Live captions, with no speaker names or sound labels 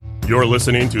You're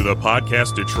listening to the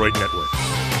Podcast Detroit Network.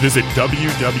 Visit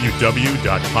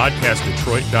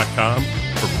www.podcastdetroit.com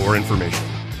for more information.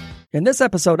 In this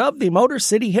episode of the Motor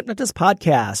City Hypnotist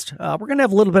Podcast, we're going to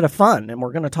have a little bit of fun, and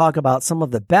we're going to talk about some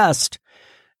of the best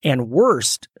and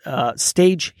worst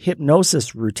stage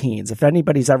hypnosis routines. If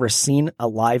anybody's ever seen a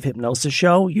live hypnosis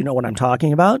show, you know what I'm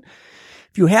talking about.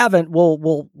 If you haven't,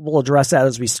 we'll address that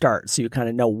as we start, so you kind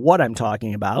of know what I'm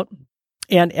talking about.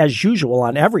 And as usual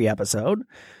on every episode,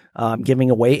 I'm giving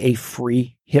away a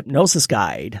free hypnosis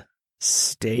guide.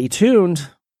 Stay tuned.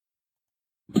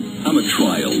 I'm a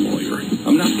trial lawyer.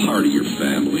 I'm not part of your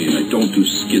family, and I don't do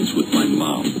skits with my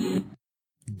mom.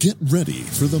 Get ready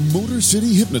for the Motor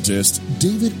City Hypnotist,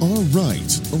 David R.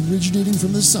 Wright, originating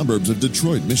from the suburbs of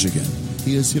Detroit, Michigan.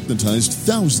 He has hypnotized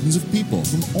thousands of people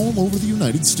from all over the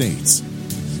United States.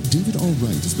 David R.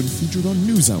 Wright has been featured on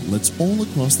news outlets all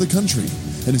across the country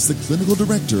and is the clinical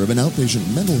director of an outpatient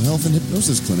mental health and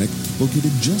hypnosis clinic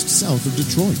located just south of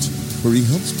Detroit, where he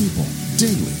helps people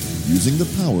daily using the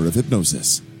power of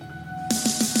hypnosis.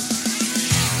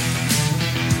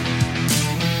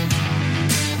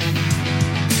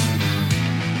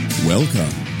 Welcome,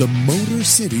 the Motor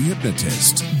City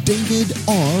Hypnotist, David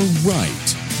R.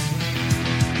 Wright.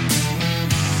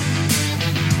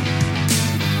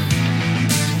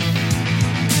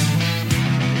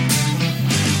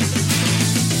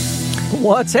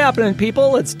 What's happening,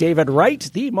 people? It's David Wright,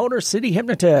 the Motor City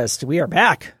Hypnotist. We are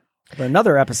back for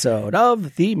another episode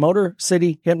of the Motor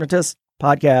City Hypnotist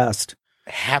Podcast.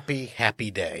 Happy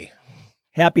day.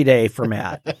 Happy day for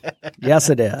Matt.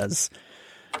 Yes, it is.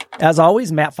 As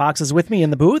always, Matt Fox is with me in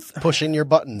the booth. Pushing your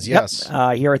buttons, yes.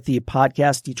 Yep. Here at the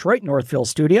Podcast Detroit Northville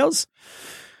Studios.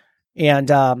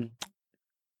 And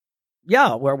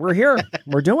yeah, we're here.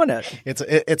 We're doing it.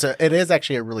 It is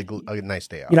actually a really nice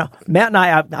day out. You know, Matt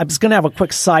and I'm just going to have a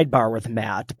quick sidebar with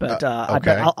Matt, but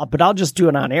okay. I'll just do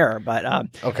it on air. But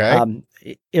okay,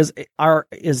 is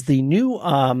the new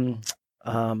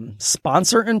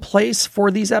sponsor in place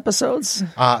for these episodes?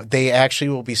 They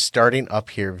actually will be starting up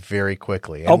here very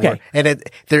quickly. And okay, and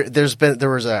there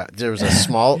was a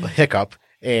small hiccup.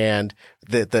 And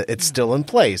it's still in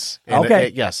place. And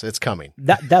okay. Yes, it's coming.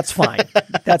 That's fine.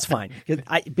 That's fine.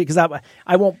 Because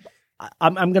I won't.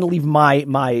 I'm going to leave my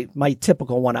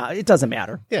typical one out. It doesn't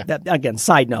matter. Yeah. Again,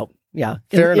 side note. Yeah.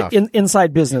 Fair enough.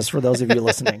 Inside business for those of you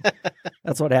listening.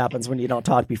 That's what happens when you don't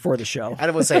talk before the show. I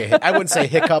wouldn't say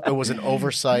hiccup. It was an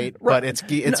oversight, but it's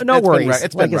no worries.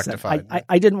 It's been like rectified.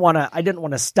 I didn't want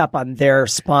to step on their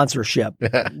sponsorship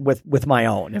with my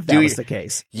own, if that was the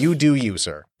case. You do you,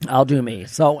 sir. I'll do me.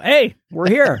 So, hey, we're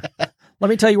here. Let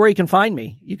me tell you where you can find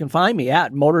me. You can find me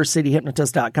at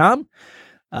motorcityhypnotist.com.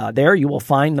 There you will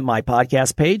find my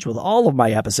podcast page with all of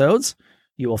my episodes.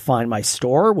 You will find my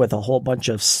store with a whole bunch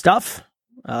of stuff,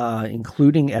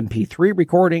 including MP3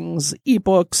 recordings,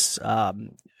 ebooks,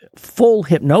 full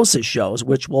hypnosis shows,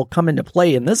 which will come into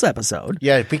play in this episode.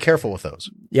 Yeah, be careful with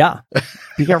those. Yeah,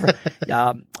 be careful.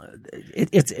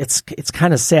 It's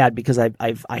kind of sad because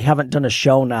I haven't done a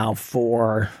show now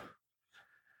for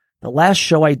the last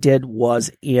show I did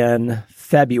was in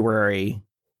February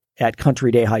at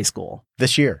Country Day High School.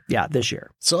 This year? Yeah, this year.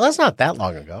 So that's not that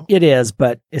long ago. It is,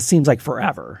 but it seems like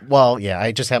forever. Well, yeah,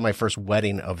 I just had my first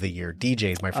wedding of the year.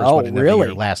 DJ's my first wedding of the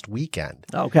year last weekend.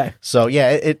 Okay. So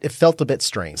yeah, it felt a bit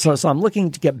strange. So I'm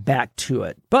looking to get back to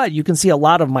it. But you can see a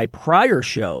lot of my prior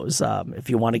shows.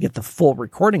 If you want to get the full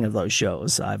recording of those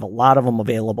shows, I have a lot of them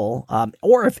available.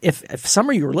 Or if some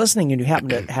of you are listening and you happen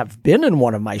to have been in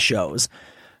one of my shows,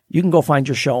 you can go find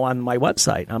your show on my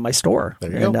website, on my store,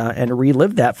 and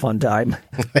relive that fun time.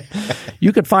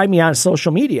 You can find me on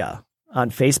social media, on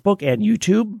Facebook and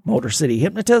YouTube, Motor City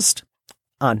Hypnotist,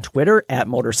 on Twitter at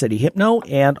Motor City Hypno,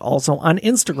 and also on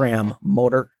Instagram,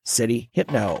 Motor City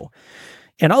Hypno.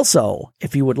 And also,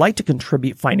 if you would like to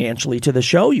contribute financially to the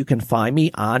show, you can find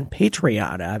me on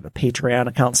Patreon. I have a Patreon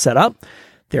account set up.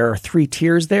 There are 3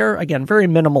 tiers there. Again, very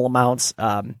minimal amounts.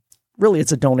 Really,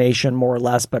 it's a donation, more or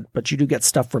less, but you do get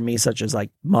stuff from me, such as like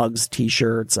mugs,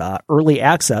 T-shirts, early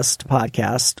access to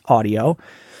podcast audio,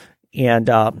 and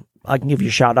I can give you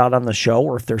a shout out on the show,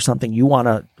 or if there's something you want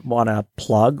to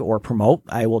plug or promote,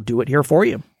 I will do it here for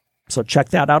you. So check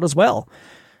that out as well.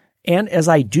 And as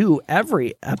I do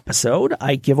every episode,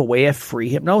 I give away a free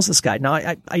hypnosis guide. Now,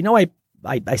 I know I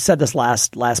said this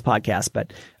last podcast,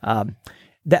 but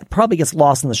that probably gets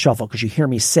lost in the shuffle because you hear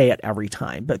me say it every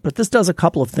time. But this does a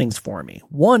couple of things for me.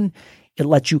 One, it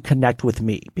lets you connect with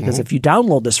me because if you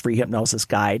download this free hypnosis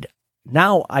guide,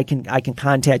 now I can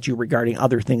contact you regarding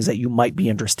other things that you might be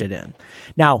interested in.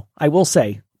 Now, I will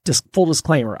say, just full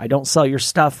disclaimer, I don't sell your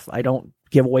stuff. I don't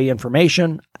give away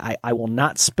information. I will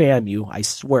not spam you, I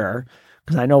swear,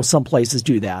 because I know some places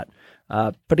do that.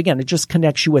 But again, it just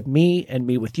connects you with me and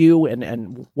me with you.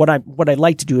 And what I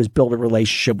like to do is build a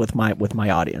relationship with my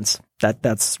audience.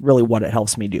 That's really what it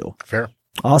helps me do. Fair.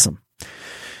 Awesome.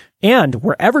 And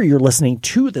wherever you're listening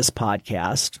to this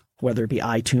podcast, whether it be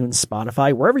iTunes,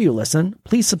 Spotify, wherever you listen,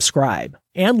 please subscribe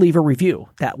and leave a review.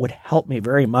 That would help me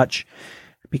very much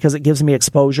because it gives me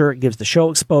exposure. It gives the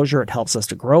show exposure. It helps us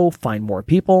to grow, find more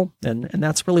people. And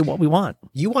that's really what we want.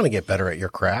 You want to get better at your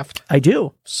craft. I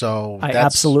do. So I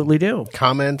absolutely do.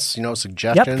 Comments,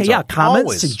 suggestions. Yep. Yeah.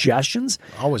 Comments, suggestions.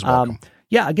 Always welcome.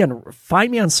 Yeah. Again,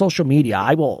 find me on social media.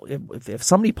 I will, if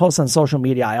somebody posts on social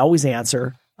media, I always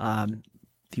answer.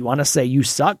 If you want to say you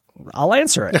suck, I'll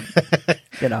answer it.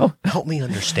 Help me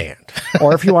understand.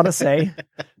 Or if you want to say,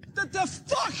 what the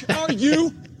fuck are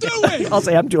you doing? I'll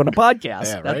say I'm doing a podcast.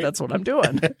 Yeah, right? That's what I'm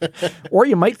doing. Or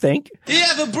you might think, you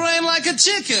have a brain like a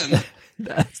chicken.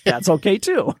 that's okay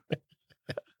too.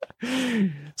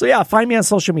 So yeah, find me on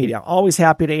social media. I'm always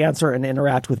happy to answer and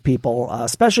interact with people,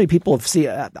 especially people who see.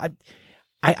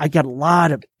 I get a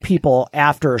lot of people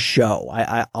after a show.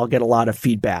 I'll get a lot of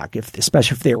feedback,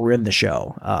 especially if they were in the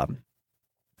show.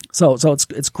 So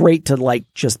it's great to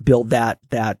just build that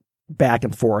back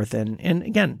and forth. And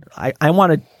again, I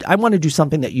want to do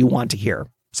something that you want to hear.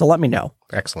 So let me know.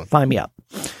 Excellent. Find me up.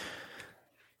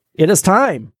 It is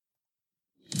time.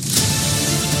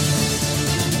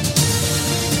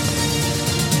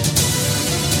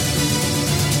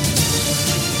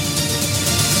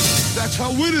 That's how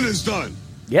winning is done.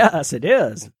 Yes, it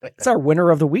is. It's our winner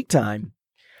of the week time.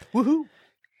 Woohoo.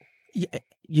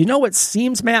 You know, it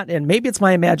seems, Matt, and maybe it's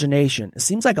my imagination, it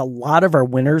seems like a lot of our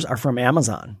winners are from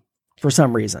Amazon for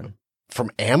some reason.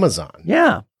 From Amazon?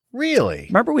 Yeah. Really?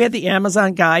 Remember we had the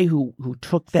Amazon guy who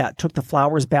took the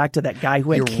flowers back to that guy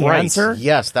who had cancer? Right.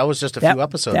 Yes, that was just a few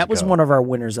episodes ago. That was one of our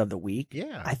winners of the week.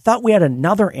 Yeah. I thought we had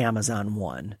another Amazon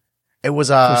one. It was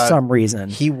for some reason.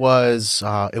 He was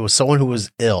it was someone who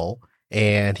was ill.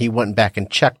 And he went back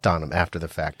and checked on him after the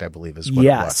fact, I believe is what it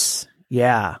was.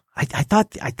 Yeah. I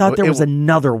thought there was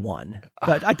another one,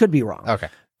 but I could be wrong. Okay.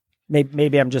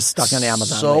 Maybe I'm just stuck on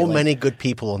Amazon. So lately. many good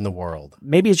people in the world.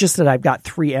 Maybe it's just that I've got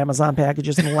 3 Amazon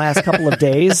packages in the last couple of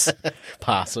days.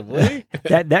 Possibly.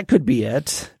 That could be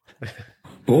it.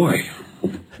 Boy,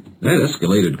 that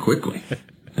escalated quickly.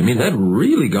 I mean, that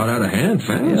really got out of hand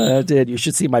fast. Yeah, it did. You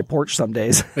should see my porch some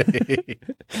days.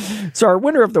 So our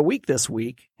winner of the week this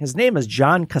week, his name is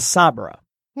John Casabra.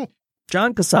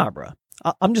 John Casabra.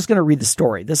 I'm just going to read the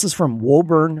story. This is from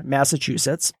Woburn,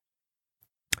 Massachusetts.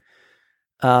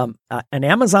 An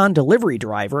Amazon delivery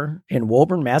driver in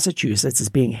Woburn, Massachusetts is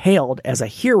being hailed as a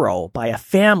hero by a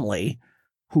family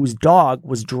whose dog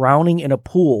was drowning in a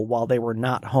pool while they were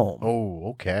not home. Oh,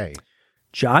 okay.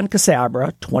 John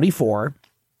Casabra, 24,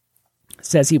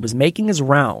 says he was making his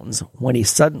rounds when he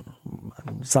sounds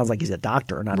like he's a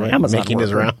doctor, not an Amazon making worker,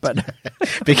 his rounds. But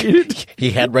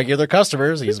he had regular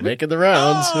customers. He's making the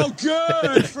rounds. Oh,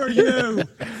 good for you.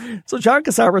 So John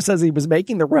Casabra says he was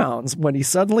making the rounds when he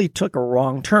suddenly took a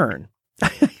wrong turn.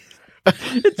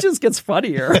 It just gets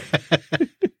funnier.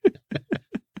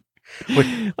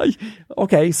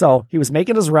 Okay, so he was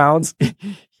making his rounds.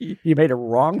 He made a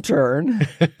wrong turn.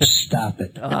 Stop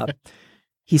it.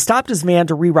 He stopped his van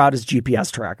to reroute his GPS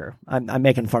tracker. I'm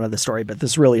making fun of the story, but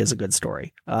this really is a good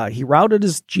story. He routed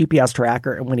his GPS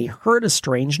tracker, and when he heard a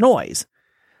strange noise,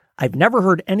 I've never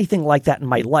heard anything like that in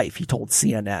my life, he told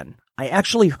CNN. I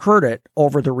actually heard it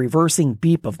over the reversing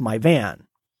beep of my van.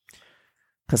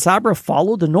 Casabra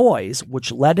followed the noise,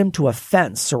 which led him to a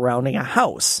fence surrounding a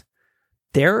house.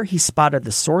 There, he spotted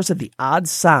the source of the odd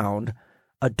sound,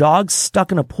 a dog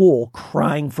stuck in a pool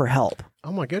crying for help.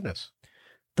 Oh, my goodness.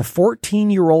 The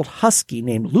 14-year-old husky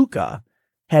named Luca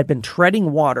had been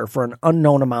treading water for an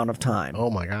unknown amount of time. Oh,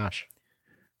 my gosh.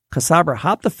 Casabra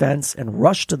hopped the fence and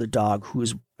rushed to the dog,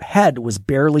 whose head was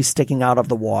barely sticking out of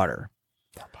the water.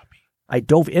 Poor puppy. I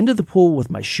dove into the pool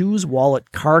with my shoes,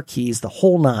 wallet, car keys, the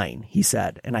whole 9, he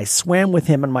said, and I swam with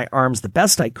him in my arms the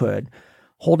best I could,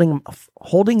 holding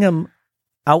him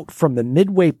out from the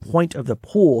midway point of the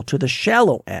pool to the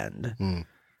shallow end,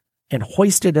 and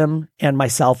hoisted him and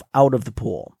myself out of the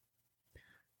pool.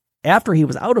 After he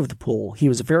was out of the pool, he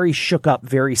was very shook up,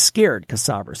 very scared,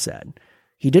 Casabra said.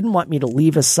 He didn't want me to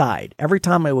leave his side. Every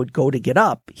time I would go to get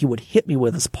up, he would hit me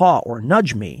with his paw or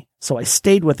nudge me, so I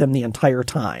stayed with him the entire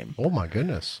time. Oh, my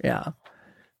goodness. Yeah.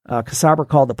 Casabra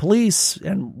called the police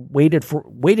and waited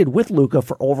with Luca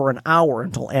for over an hour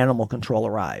until animal control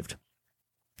arrived.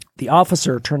 The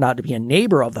officer turned out to be a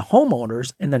neighbor of the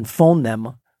homeowners and then phoned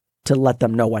them to let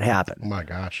them know what happened. Oh, my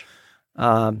gosh.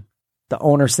 The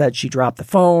owner said she dropped the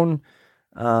phone.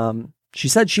 She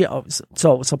said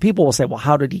so people will say, well,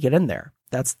 how did he get in there?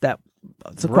 That's a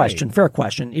question, fair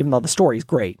question, even though the story is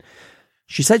great.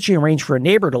 She said she arranged for a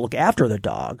neighbor to look after the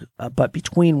dog, but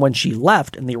between when she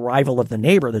left and the arrival of the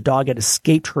neighbor, the dog had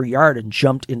escaped her yard and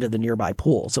jumped into the nearby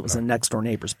pool. So it was a next-door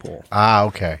neighbor's pool. Ah,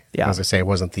 okay. Yeah. As I say, it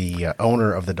wasn't the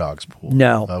owner of the dog's pool.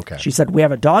 No. Okay. She said, we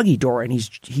have a doggy door, and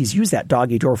he's used that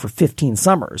doggy door for 15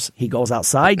 summers. He goes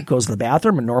outside, goes to the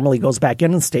bathroom, and normally goes back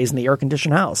in and stays in the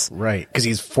air-conditioned house. Right, because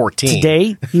he's 14.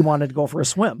 Today, he wanted to go for a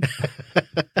swim.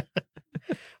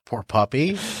 Poor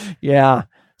puppy. Yeah.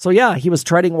 So, yeah, he was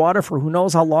treading water for who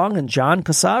knows how long, and John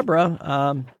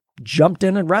Casabra jumped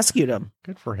in and rescued him.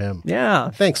 Good for him.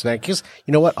 Yeah. Thanks, man. Because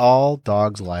you know what? All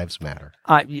dogs' lives matter.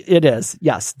 It is.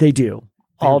 Yes, they do.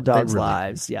 All dogs' really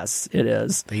lives. Yes, it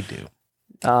is. They do.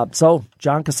 So,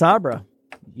 John Casabra,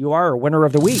 you are a winner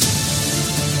of the week.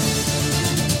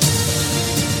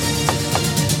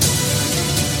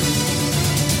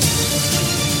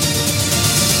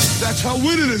 That's how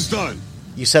winning is done.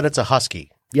 You said it's a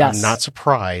husky. Yes. I'm not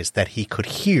surprised that he could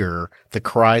hear the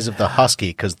cries of the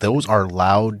husky because those are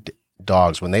loud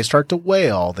dogs. When they start to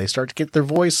wail, they start to get their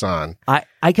voice on.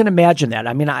 I can imagine that.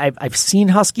 I mean, I've seen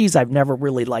huskies. I've never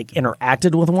really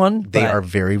interacted with one. They are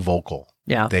very vocal.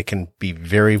 Yeah. They can be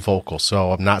very vocal.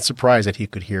 So I'm not surprised that he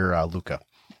could hear Luca.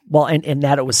 Well, and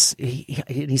that it was,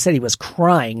 he said he was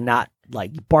crying, not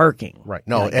like barking. Right.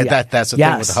 No, yeah. that's the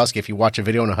thing with the husky. If you watch a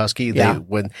video on a husky,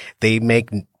 when they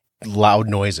make loud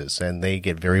noises and they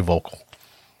get very vocal.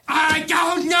 I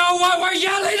don't know what we're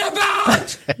yelling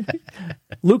about.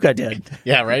 Luca did.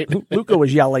 Yeah, right? Luca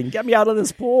was yelling, "Get me out of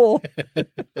this pool." Boy,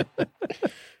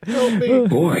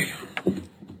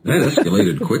 that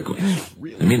escalated quickly.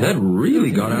 I mean, that really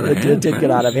got out of hand. It did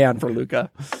get out of hand for Luca.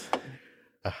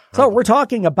 So we're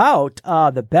talking about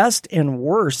the best and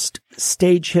worst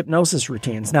stage hypnosis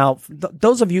routines. Now,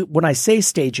 those of you, when I say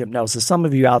stage hypnosis, some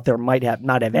of you out there might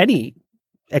not have any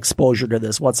exposure to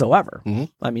this whatsoever. Mm-hmm.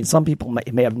 I mean, some people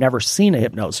may have never seen a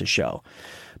hypnosis show.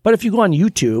 But if you go on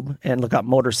YouTube and look up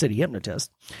Motor City Hypnotist,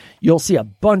 you'll see a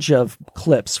bunch of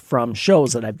clips from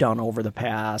shows that I've done over the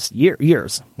past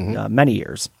years, many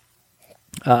years.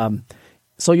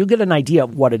 So you'll get an idea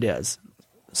of what it is.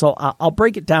 So I'll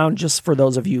break it down just for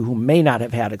those of you who may not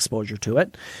have had exposure to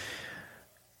it.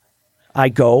 I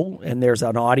go and there's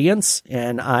an audience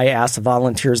and I ask the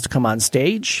volunteers to come on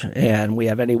stage, and we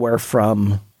have anywhere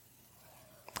from,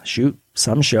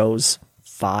 some shows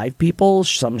 5 people,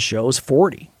 some shows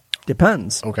 40.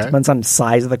 Depends. Okay. Depends on the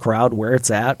size of the crowd, where it's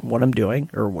at, what I'm doing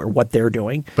or what they're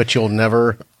doing. But you'll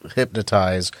never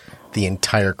hypnotize the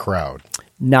entire crowd.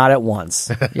 Not at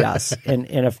once. Yes. And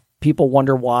if people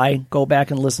wonder why, go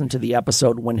back and listen to the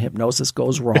episode when hypnosis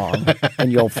goes wrong,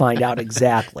 and you'll find out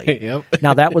exactly. Yep.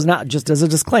 Now, that was not, just as a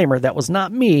disclaimer, that was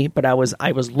not me, but I was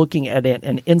looking at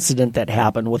an incident that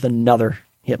happened with another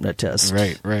hypnotist.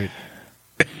 Right.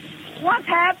 What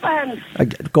happened?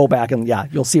 Go back and,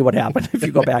 you'll see what happened if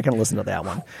you go back and listen to that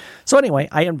one. So anyway,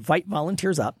 I invite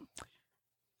volunteers up.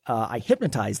 I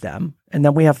hypnotize them, and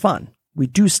then we have fun. We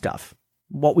do stuff,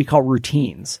 what we call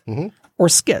routines. Mm-hmm. Or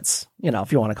skits,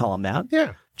 if you want to call them that.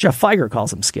 Yeah. Jeff Feiger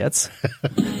calls them skits.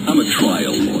 I'm a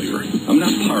trial lawyer. I'm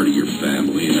not part of your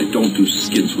family, and I don't do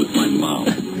skits with my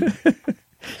mouth.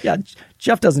 Yeah,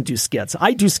 Jeff doesn't do skits.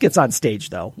 I do skits on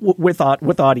stage, though, with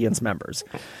audience members.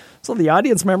 So the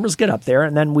audience members get up there,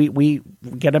 and then we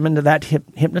get them into that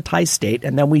hypnotized state,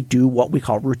 and then we do what we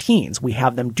call routines. We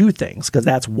have them do things because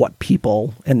that's what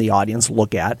people in the audience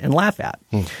look at and laugh at.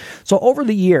 So over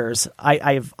the years,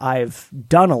 I've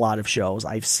done a lot of shows.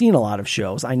 I've seen a lot of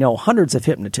shows. I know hundreds of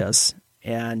hypnotists,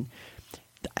 and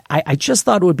I just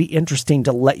thought it would be interesting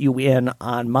to let you in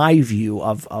on my view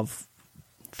of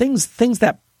things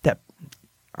that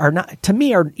are not, to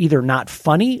me, are either not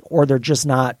funny or they're just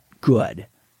not good.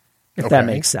 If that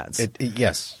makes sense.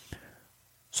 Yes.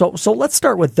 So let's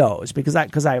start with those because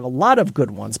I have a lot of good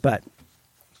ones, but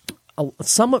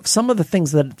some of the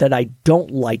things that I don't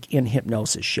like in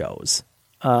hypnosis shows.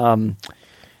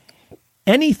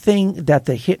 Anything that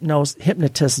the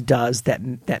hypnotist does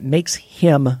that makes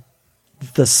him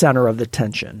the center of the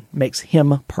tension, makes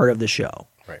him part of the show.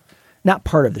 Right. Not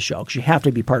part of the show, because you have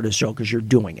to be part of the show because you're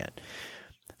doing it.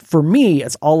 For me,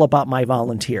 it's all about my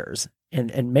volunteers.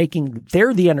 And making,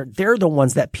 they're the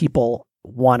ones that people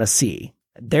want to see.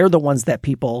 They're the ones that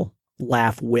people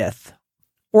laugh with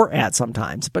or at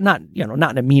sometimes, but not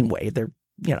in a mean way. They're,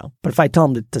 but if I tell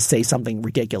them to say something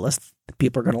ridiculous,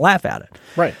 people are going to laugh at it.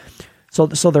 Right. So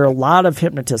there are a lot of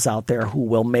hypnotists out there who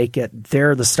will make it,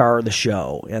 they're the star of the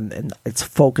show and it's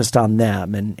focused on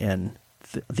them and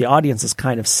the audience is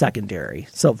kind of secondary.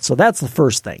 So that's the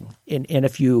first thing. And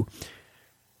if you,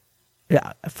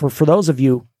 for those of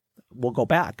you, we'll go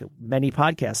back many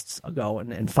podcasts ago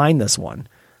and find this one.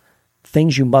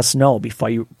 Things you must know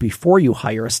before you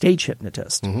hire a stage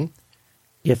hypnotist. Mm-hmm.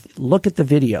 Look at the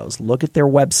videos, look at their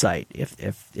website.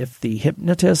 If the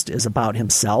hypnotist is about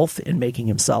himself and making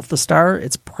himself the star,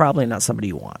 it's probably not somebody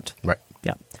you want. Right.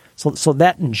 Yeah. So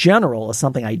that in general is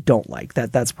something I don't like.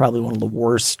 That's probably one of the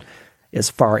worst as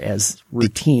far as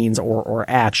routines or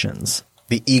actions.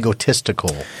 The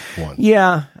egotistical one.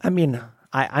 Yeah. I mean,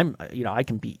 I'm I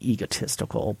can be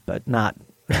egotistical, but not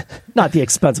the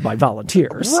expense of my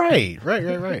volunteers. Right.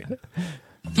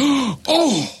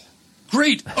 Oh,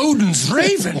 great Odin's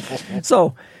raven.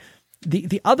 So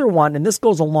the other one, and this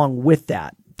goes along with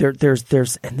that,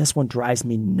 there's and this one drives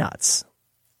me nuts.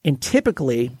 And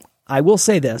typically, I will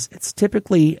say this, it's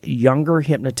typically younger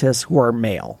hypnotists who are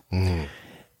male. Mm.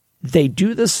 They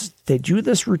do this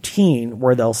routine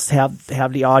where they'll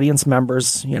have the audience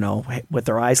members, with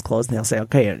their eyes closed, and they'll say,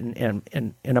 okay,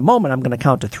 and in a moment, I'm going to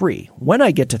count to 3. When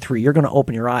I get to 3, you're going to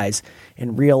open your eyes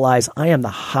and realize I am the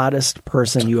hottest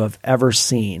person you have ever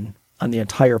seen on the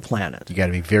entire planet. You got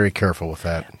to be very careful with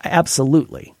that.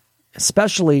 Absolutely.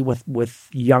 Especially with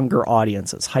younger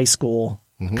audiences, high school,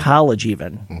 college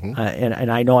even. Mm-hmm.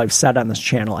 And I know I've said on this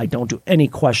channel, I don't do any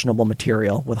questionable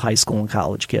material with high school and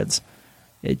college kids.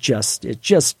 It's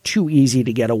just too easy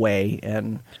to get away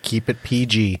and keep it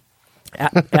PG.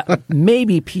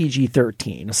 Maybe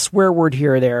PG-13, a swear word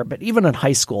here or there, but even in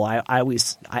high school, I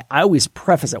always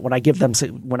preface it when I get them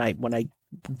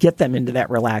into that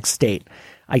relaxed state.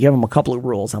 I give them a couple of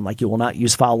rules. I'm like, you will not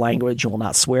use foul language, you will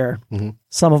not swear. Mm-hmm.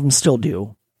 Some of them still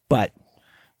do, but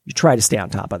you try to stay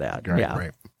on top of that.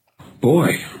 Right.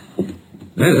 Boy,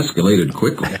 that escalated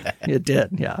quickly. It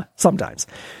did, yeah, sometimes.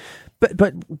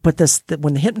 But this,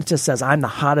 when the hypnotist says, I'm the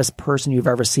hottest person you've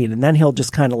ever seen, and then he'll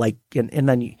just kind of like, and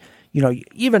then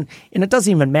even, and it doesn't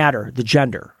even matter the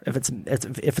gender, if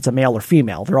it's a male or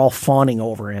female, they're all fawning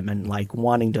over him and like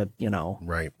wanting to,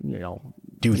 right.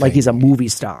 Do like he's a movie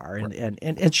star, and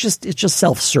it's just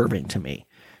self-serving to me.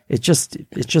 It's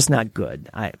just not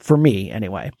good. For me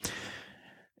anyway.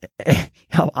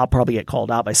 I'll probably get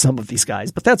called out by some of these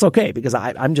guys, but that's okay because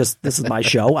this is my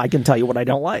show. I can tell you what I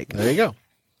don't like. There you go.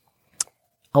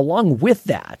 Along with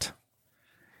that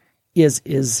is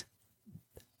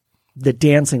the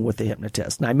dancing with the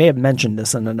hypnotist. And I may have mentioned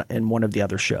this in one of the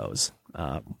other shows,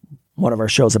 one of our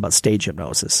shows about stage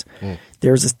hypnosis. Mm.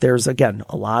 There's again,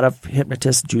 a lot of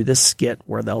hypnotists do this skit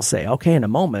where they'll say, okay, in a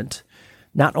moment,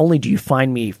 not only do you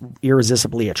find me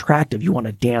irresistibly attractive, you want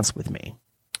to dance with me.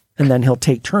 And then he'll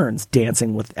take turns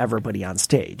dancing with everybody on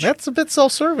stage. That's a bit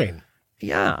self-serving.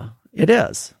 Yeah, it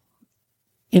is.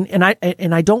 And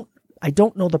I don't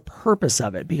know the purpose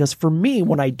of it because for me,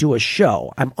 when I do a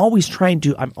show, I'm always trying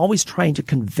to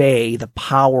convey the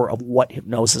power of what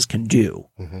hypnosis can do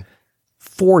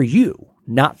for you,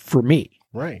 not for me.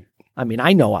 Right. I mean,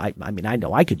 I know I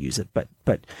could use it, but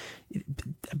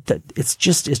it's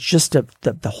just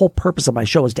the whole purpose of my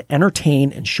show is to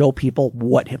entertain and show people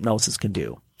what hypnosis can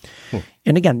do.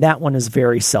 And again, that one is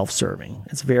very self-serving.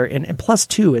 It's very, and plus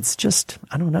too, it's just,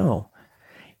 I don't know.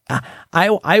 I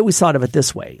always thought of it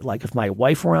this way, like if my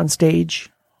wife were on stage,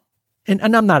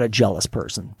 and I'm not a jealous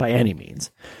person by any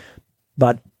means,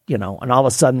 but and all of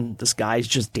a sudden this guy's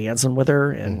just dancing with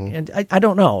her, and I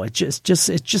don't know, it's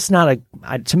just not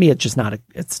to me, it's not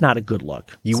a good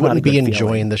look. You wouldn't be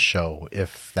enjoying the show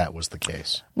if that was the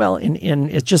case. Well,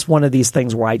 and it's just one of these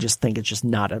things where I just think it's just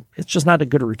not a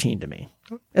good routine to me.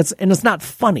 It's not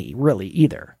funny really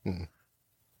either.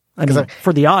 I mean,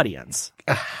 for the audience.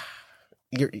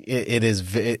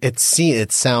 It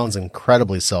sounds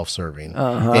incredibly self-serving.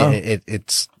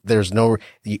 The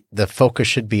focus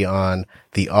should be on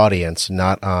the audience,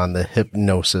 not on the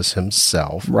hypnosis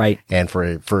himself. Right. And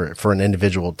for an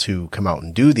individual to come out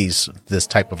and do this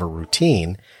type of a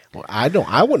routine, I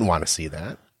wouldn't want to see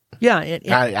that. Yeah.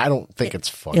 I don't think it's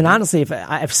fun. And honestly, if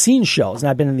I've seen shows and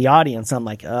I've been in the audience, I'm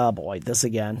like, oh boy, this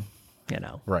again,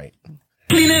 Right.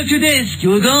 Clean out your desk,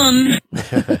 you're gone.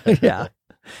 Yeah.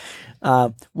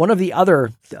 One of the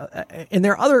other, and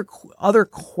there are other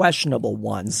questionable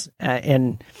ones,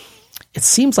 and it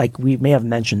seems like we may have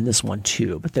mentioned this one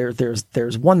too, but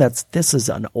there's one this is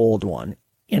an old one,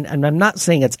 and I'm not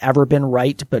saying it's ever been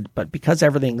right, but because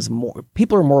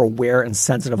people are more aware and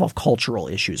sensitive of cultural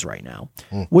issues right now,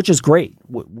 which is great.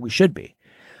 We should be.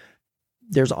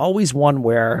 There's always one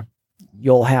where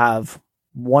you'll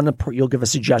give a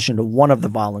suggestion to one of the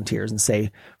volunteers and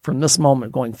say, from this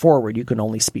moment going forward, you can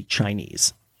only speak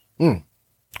Chinese.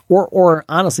 Or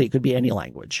honestly, it could be any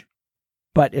language.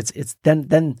 but it's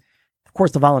then of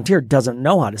course the volunteer doesn't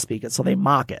know how to speak it, so they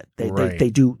mock it. They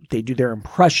do their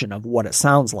impression of what it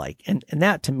sounds like, and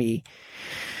that to me,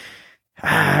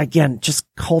 again, just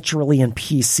culturally and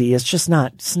PC, it's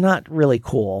not really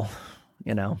cool.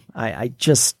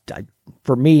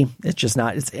 For me, it's just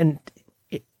not.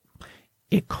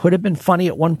 It could have been funny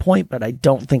at one point, but I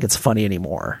don't think it's funny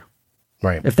anymore.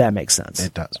 Right. If that makes sense.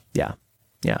 It does. Yeah.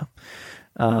 Yeah.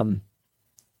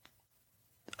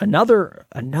 Another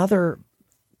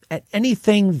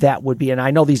anything that would be, and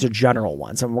I know these are general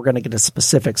ones, and we're going to get to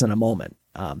specifics in a moment.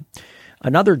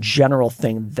 Another general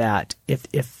thing that if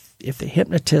the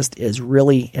hypnotist is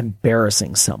really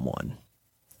embarrassing someone,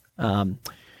 and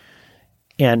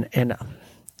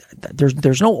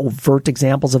there's no overt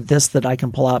examples of this that I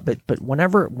can pull out, but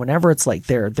whenever it's like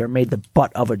they're made the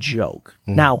butt of a joke.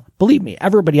 Now, believe me,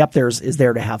 everybody up there is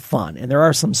there to have fun, and there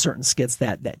are some certain skits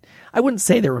that I wouldn't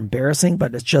say they're embarrassing,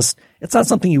 but it's not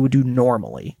something you would do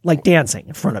normally, like dancing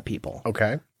in front of people.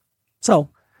 Okay. So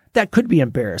that could be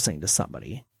embarrassing to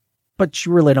somebody, but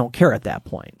you really don't care at that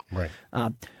point. Right.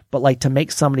 But like to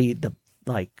make somebody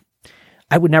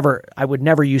I would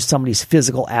never use somebody's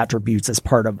physical attributes as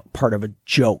part of a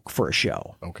joke for a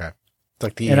show. Okay. It's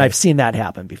like and I've seen that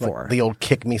happen before. Like the old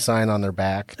kick me sign on their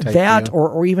back. That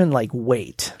or even like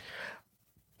weight.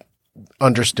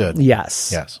 Understood.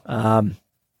 Yes. Yes.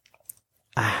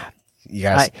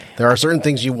 Yes. There are certain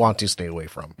things you want to stay away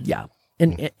from. Yeah.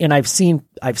 And I've seen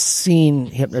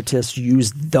hypnotists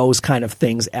use those kind of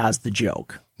things as the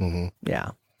joke. Mm-hmm.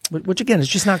 Yeah. Which again is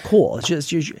just not cool. It's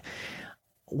just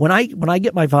when I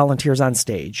get my volunteers on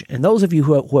stage, and those of you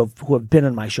who have been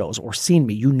in my shows or seen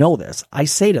me, you know this. I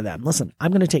say to them, listen,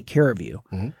 I'm going to take care of you.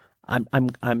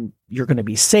 Mm-hmm. You're going to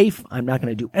be safe. I'm not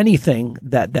going to do anything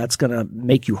that's going to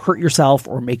make you hurt yourself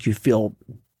or make you feel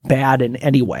bad in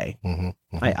any way.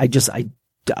 Mm-hmm.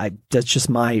 Mm-hmm. That's just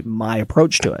my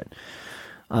approach to it.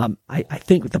 I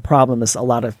think the problem is a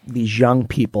lot of these young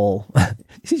people,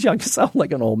 these young sound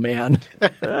like an old man.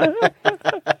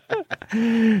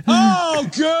 Oh,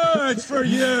 good for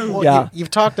you. Well, yeah.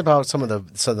 You've talked about some of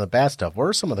the bad stuff. What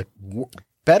are some of the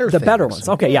better things? The better ones.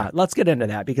 Okay. Yeah. Let's get into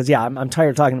that because I'm tired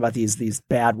of talking about these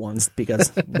bad ones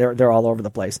because they're all over the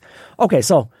place. Okay.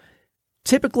 So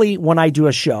typically when I do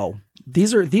a show,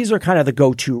 these are kind of the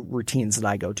go-to routines that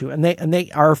I go to, and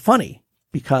they are funny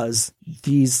because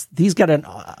these get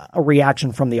a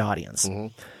reaction from the audience. Mm-hmm.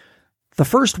 The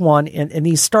first one, and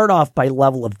these start off by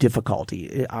level of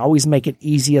difficulty. I always make it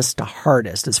easiest to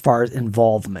hardest as far as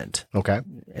involvement. Okay.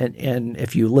 And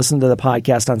if you listen to the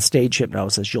podcast on stage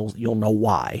hypnosis, you'll know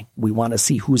why. We want to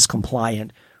see who's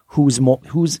compliant, who's the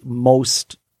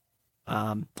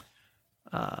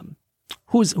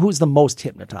most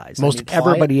hypnotized.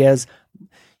 Everybody is.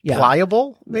 Yeah.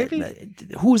 Pliable, maybe?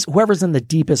 Whoever's in the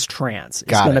deepest trance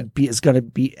is going to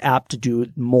be apt to do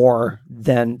more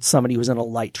than somebody who's in a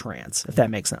light trance, if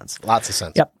that makes sense. Lots of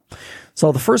sense. Yep.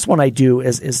 So the first one I do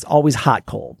is always hot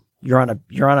cold. You're on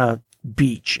a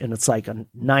beach and it's like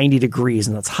 90 degrees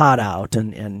and it's hot out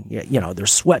and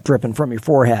there's sweat dripping from your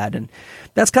forehead, and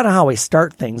that's kind of how I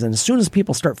start things. And as soon as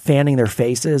people start fanning their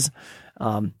faces,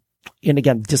 and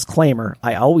again, disclaimer,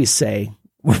 I always say,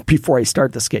 before I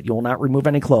start the skit, you will not remove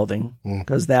any clothing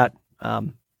because that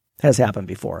has happened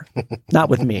before. Not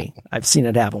with me. I've seen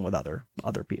it happen with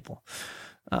other people.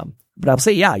 But I'll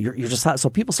say, yeah, you're just hot. So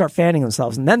people start fanning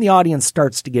themselves, and then the audience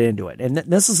starts to get into it. And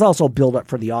this is also a build up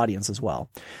for the audience as well.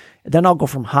 And then I'll go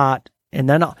from hot, and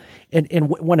then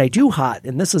when I do hot,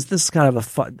 and this is kind of a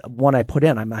fun one I put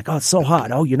in. I'm like, oh, it's so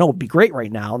hot. Oh, it'd be great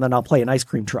right now. And then I'll play an ice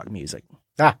cream truck music.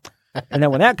 And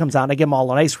then when that comes on, I give them all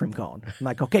an ice cream cone. I'm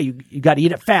like, okay, you got to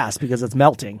eat it fast because it's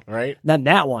melting. Right. And then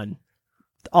that one,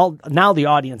 now the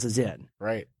audience is in.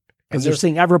 Right. Because they're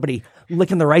seeing everybody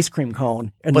licking their ice cream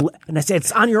cone. And I say,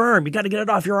 it's on your arm. You got to get it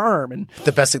off your arm. And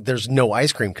the best thing, there's no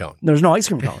ice cream cone. There's no ice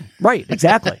cream cone. Right.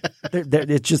 Exactly.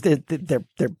 It's just,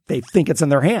 they think it's in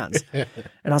their hands.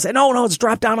 And I'll say, no, it's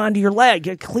dropped down onto your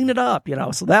leg. Clean it up.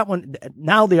 So that one,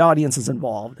 now the audience is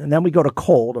involved. And then we go to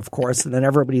cold, of course. And then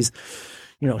everybody's,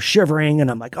 shivering, and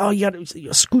I'm like, oh, you got to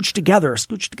scooch together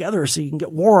so you can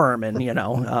get warm.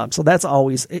 And, so that's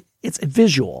always, it's a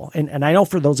visual. And I know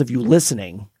for those of you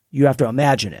listening, you have to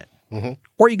imagine it,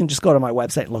 or you can just go to my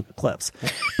website and look at clips,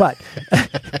 but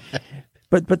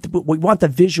we want the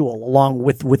visual along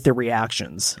with the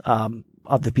reactions,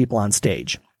 of the people on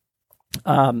stage.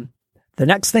 The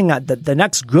next thing, the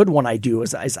next good one I do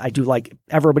is I do like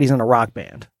everybody's in a rock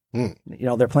band.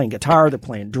 They're playing guitar, they're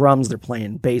playing drums, they're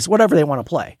playing bass, whatever they want to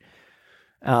play.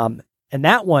 And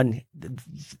that one,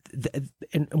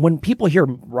 and when people hear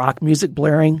rock music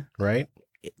blaring, right,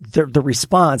 the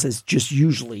response is just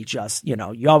usually just,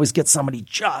 you always get somebody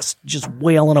just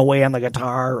wailing away on the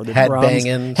guitar or the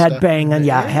drums. Head banging.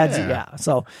 Yeah. Heads. Yeah.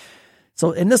 So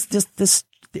and this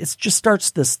it just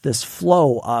starts this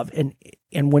flow of, and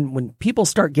when people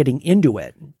start getting into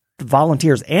it, the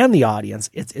volunteers and the audience,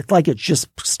 it's like it just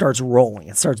starts rolling.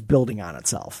 It starts building on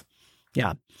itself.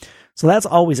 Yeah. So that's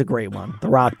always a great one. The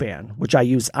rock band, which I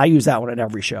use that one at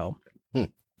every show.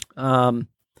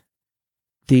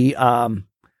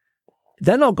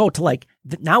 Then I'll go to like,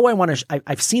 now I want to,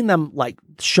 I've seen them like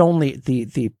shown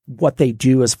the what they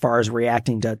do as far as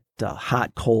reacting to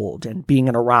hot, cold and being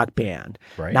in a rock band.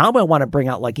 Right. Now I want to bring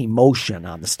out like emotion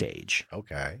on the stage.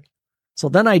 Okay. So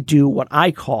then I do what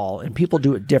I call, and people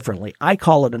do it differently, I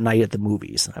call it a night at the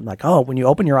movies. I'm like, oh, when you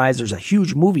open your eyes, there's a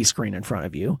huge movie screen in front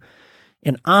of you.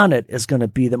 And on it is going to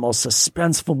be the most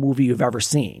suspenseful movie you've ever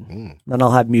seen. Then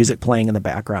I'll have music playing in the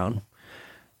background.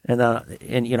 And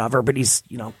everybody's,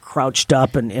 crouched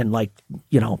up and like,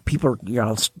 people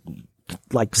are,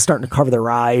 like starting to cover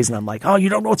their eyes. And I'm like, oh, you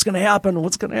don't know what's going to happen.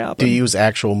 What's going to happen? Do you use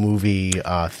actual movie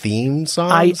theme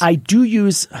songs? I do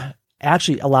use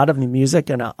actually a lot of the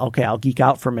music. And I'll geek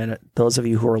out for a minute. Those of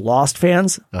you who are Lost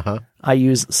fans, I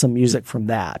use some music from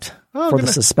that for the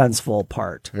suspenseful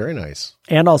part. Very nice.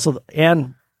 And also,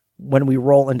 when we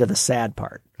roll into the sad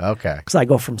part. Okay. Because I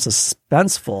go from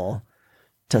suspenseful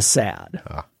to sad.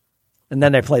 And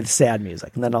then they play the sad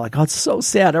music. And then I'm like, oh, it's so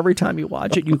sad. Every time you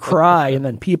watch it, you cry. And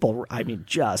then people,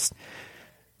 just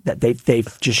that they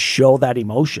just show that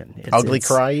emotion. Ugly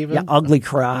cry even? Yeah, ugly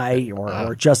cry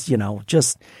or just,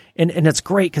 and it's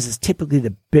great because it's typically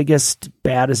the biggest,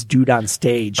 baddest dude on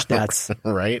stage. That's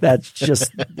right. That's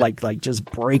just like just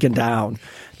breaking down.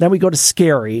 Then we go to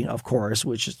scary, of course,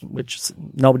 which is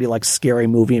nobody likes scary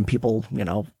movie and people,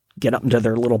 get up into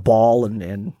their little ball and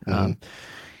then I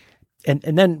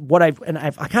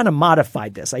kind of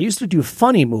modified this. I used to do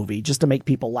funny movie just to make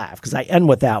people laugh because I end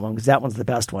with that one because that one's the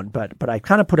best one. But I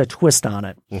kind of put a twist on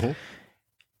it.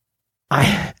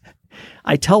 I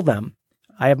tell them,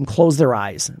 I have them close their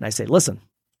eyes and I say, listen,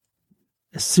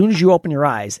 as soon as you open your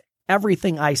eyes,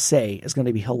 everything I say is going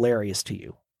to be hilarious to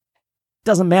you.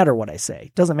 Doesn't matter what I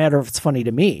say. Doesn't matter if it's funny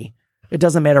to me. It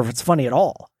doesn't matter if it's funny at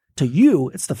all. To you,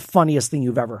 it's the funniest thing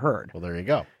you've ever heard. Well, there you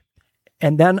go.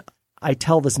 And then I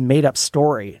tell this made up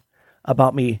story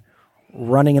about me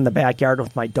running in the backyard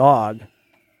with my dog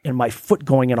and my foot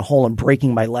going in a hole and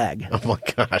breaking my leg. Oh my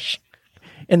gosh.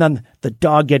 And then the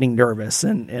dog getting nervous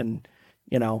and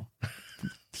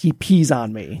he pees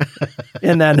on me.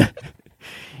 and then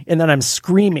I'm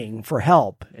screaming for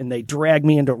help and they drag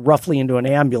me roughly into an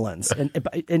ambulance.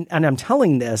 And I'm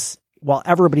telling this while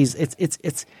everybody's,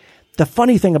 it's the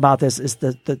funny thing about this is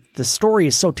the story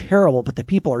is so terrible, but the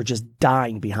people are just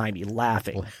dying behind me,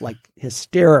 laughing like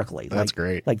hysterically. That's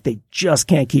great. Like they just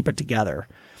can't keep it together.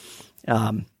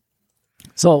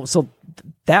 So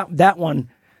that one,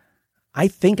 I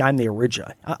think I'm the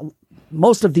original.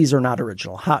 Most of these are not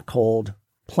original. Hot, cold,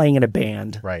 playing in a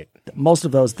band. Right. Most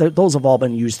of those have all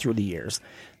been used through the years.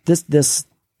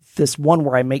 This one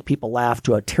where I make people laugh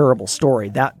to a terrible story,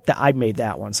 that I made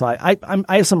that one. So I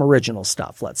have some original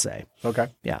stuff, let's say. Okay.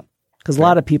 Yeah. Because a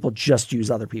lot of people just use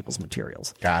other people's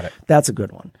materials. Got it. That's a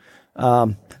good one.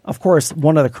 Of course,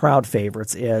 one of the crowd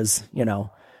favorites is,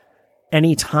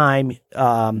 anytime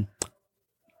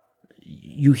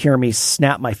you hear me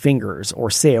snap my fingers or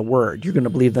say a word, you're going to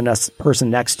believe the next person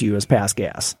next to you is past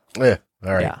gas. Yeah.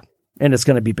 All right. Yeah. And it's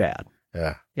going to be bad.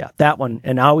 Yeah. Yeah. That one.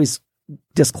 And I always,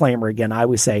 disclaimer again, I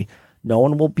always say, no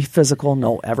one will be physical.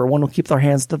 No, everyone will keep their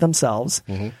hands to themselves.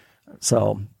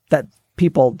 So that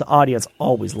the audience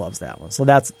always loves that one. So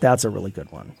that's a really good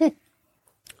one. A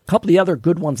couple of the other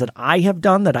good ones that I have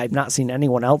done that I've not seen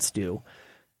anyone else do.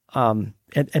 And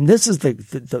this is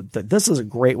this is a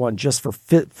great one just for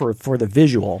the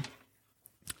visual.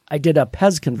 I did a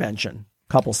Pez convention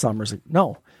a couple summers ago.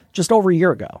 No, just over a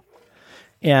year ago.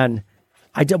 And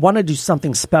I want to do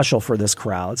something special for this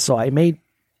crowd. So I made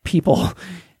people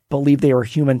believe they were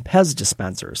human Pez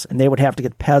dispensers and they would have to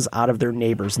get Pez out of their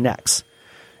neighbors' necks.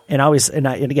 And I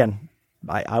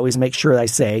always make sure I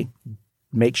say,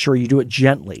 make sure you do it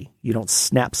gently. You don't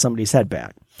snap somebody's head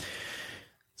back.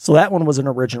 So that one was an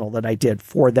original that I did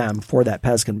for them for that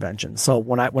Pez convention. So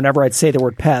whenever I'd say the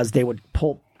word Pez,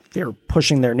 they're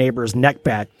pushing their neighbor's head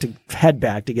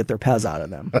back to get their Pez out of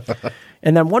them.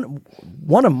 And then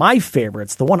one of my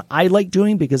favorites, the one I like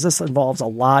doing because this involves a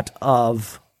lot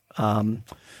of,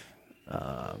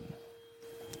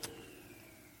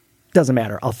 doesn't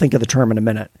matter. I'll think of the term in a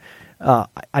minute.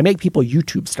 I make people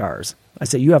YouTube stars. I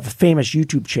say, you have a famous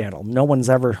YouTube channel no one's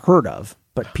ever heard of,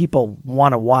 but people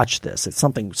want to watch this. It's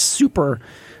something super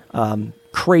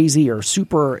crazy or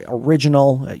super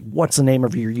original. What's the name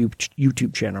of your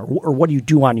YouTube channel, or what do you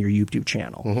do on your YouTube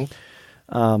channel?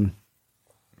 And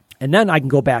then I can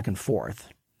go back and forth.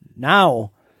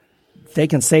 Now they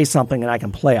can say something and I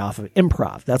can play off of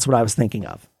improv. That's what I was thinking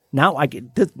of. Now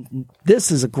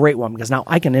this is a great one because now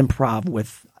I can improv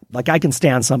with, like, I can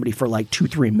stand somebody for like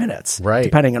 2-3 minutes, right,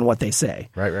 depending on what they say.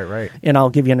 Right. And I'll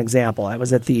give you an example. I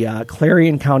was at the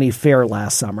Clarion County Fair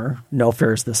last summer. No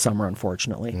fairs this summer,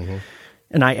 unfortunately.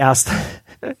 And I asked,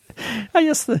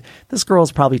 this girl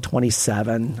is probably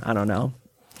 27. I don't know.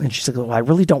 And she said, well, I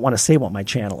really don't want to say what my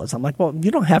channel is. I'm like, well,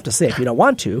 you don't have to say if you don't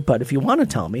want to, but if you want to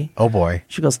tell me. Oh, boy.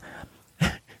 She goes,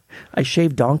 I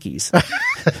shave donkeys.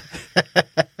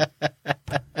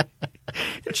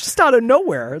 It's just out of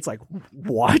nowhere. It's like,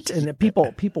 what? And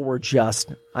people were just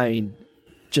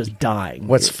dying.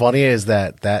 What's funny is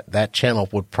that channel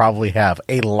would probably have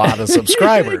a lot of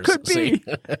subscribers. It could be.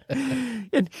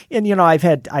 and you know, I've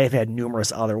had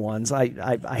numerous other ones.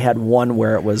 I had one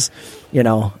where it was, you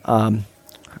know,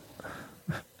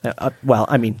 well,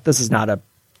 I mean, this is not a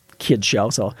kid show,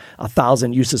 so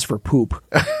 1,000 uses for poop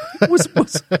was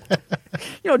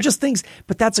you know, just things.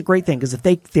 But that's a great thing, because if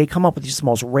they come up with just the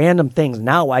most random things,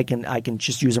 now I can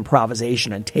just use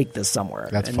improvisation and take this somewhere.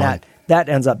 That's and fun. That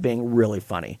ends up being really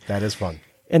funny. That is fun.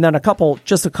 And then a couple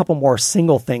more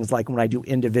single things, like when I do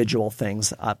individual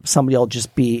things, somebody will just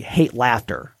hate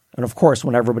laughter. And of course,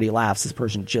 when everybody laughs, this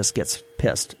person just gets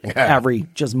pissed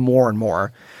just more and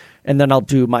more. And then I'll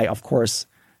do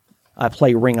I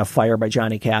play Ring of Fire by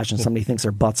Johnny Cash, and somebody thinks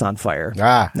their butt's on fire. They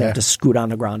have to scoot on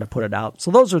the ground to put it out. So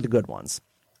those are the good ones.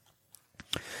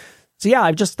 So yeah,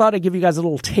 I just thought I'd give you guys a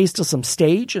little taste of some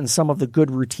stage and some of the good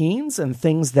routines and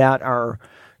things that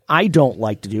I don't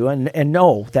like to do. And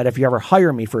know that if you ever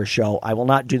hire me for a show, I will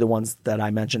not do the ones that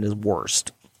I mentioned as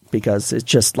worst, because it's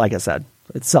just, like I said,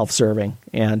 it's self-serving,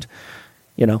 and,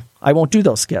 you know, I won't do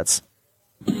those skits.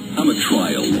 I'm a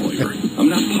trial lawyer. I'm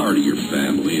not part of your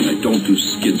family, and I don't do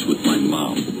skits with my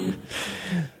mom.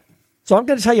 So I'm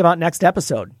going to tell you about next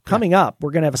episode. Coming up, we're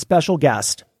going to have a special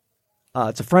guest.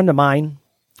 It's a friend of mine,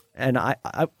 and I'm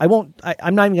not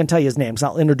even going to tell you his name, because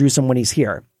I'll introduce him when he's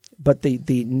here. But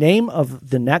the name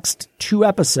of the next 2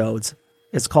 episodes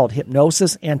is called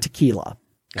Hypnosis and Tequila.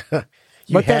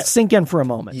 Let that sink in for a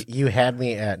moment. You had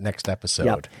me at next episode.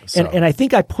 Yep. So. And I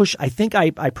think I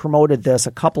promoted this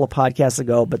a couple of podcasts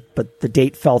ago, but the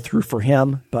date fell through for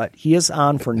him. But he is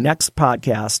on for next 2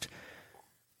 podcasts,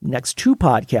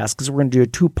 because we're going to do a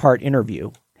 2-part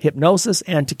interview. Hypnosis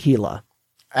and Tequila.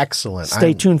 Excellent.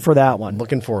 Stay tuned for that one.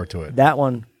 Looking forward to it. That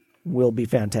one will be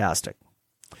fantastic.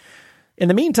 In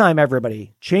the meantime,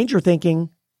 everybody, change your thinking,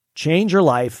 change your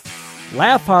life,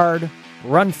 laugh hard,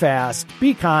 run fast,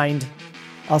 be kind.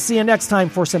 I'll see you next time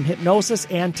for some Hypnosis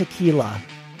and Tequila.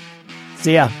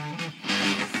 See ya.